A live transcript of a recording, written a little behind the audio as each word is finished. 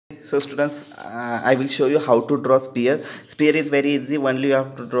so students, I will show you how to draw sphere. Sphere is very easy. Only you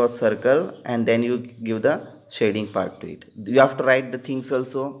have to draw circle and then you give the shading part to it. You have to write the things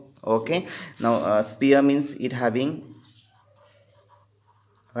also. Okay. Now sphere means it having,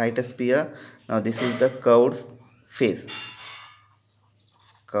 write a sphere. Now this is the curved face.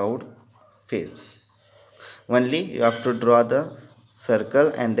 Curved face. Only you have to draw the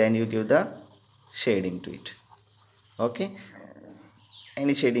circle and then you give the shading to it. Okay.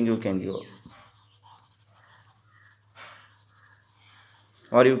 Any shading you can give,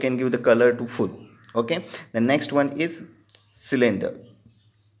 or you can give the color to full. Okay, the next one is cylinder.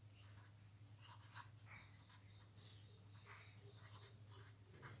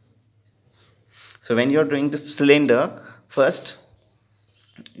 So when you are doing the cylinder, first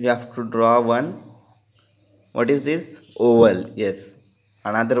you have to draw one, what is this, oval. Yes,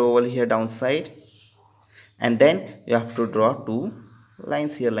 another oval here downside, and then you have to draw two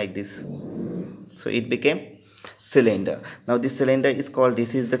lines here like this, so it became cylinder. Now this cylinder is called,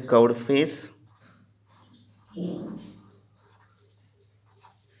 this is the curved face.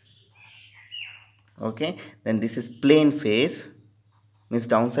 Okay, then this is plane face, means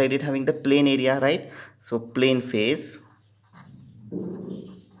downside it having the plane area, right? So plane face.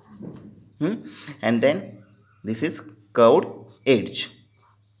 And then this is curved edge.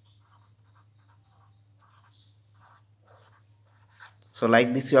 So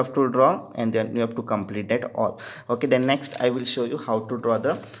like this you have to draw, and then you have to complete that all. Okay, then next I will show you how to draw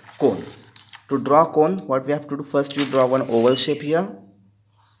the cone. To draw cone, what we have to do, first you draw one oval shape here.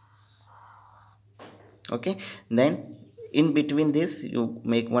 Okay, then in between this you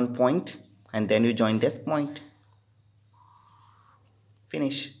make one point and then you join this point.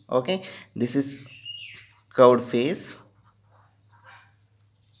 Finish. Okay, this is curved face,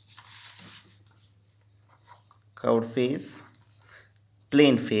 curved face,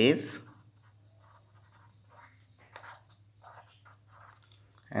 plane face,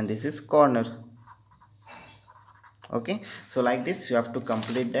 and this is corner. Okay, so like this you have to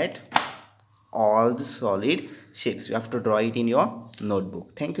complete that all the solid shapes. You have to draw it in your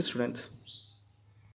notebook. Thank you, students.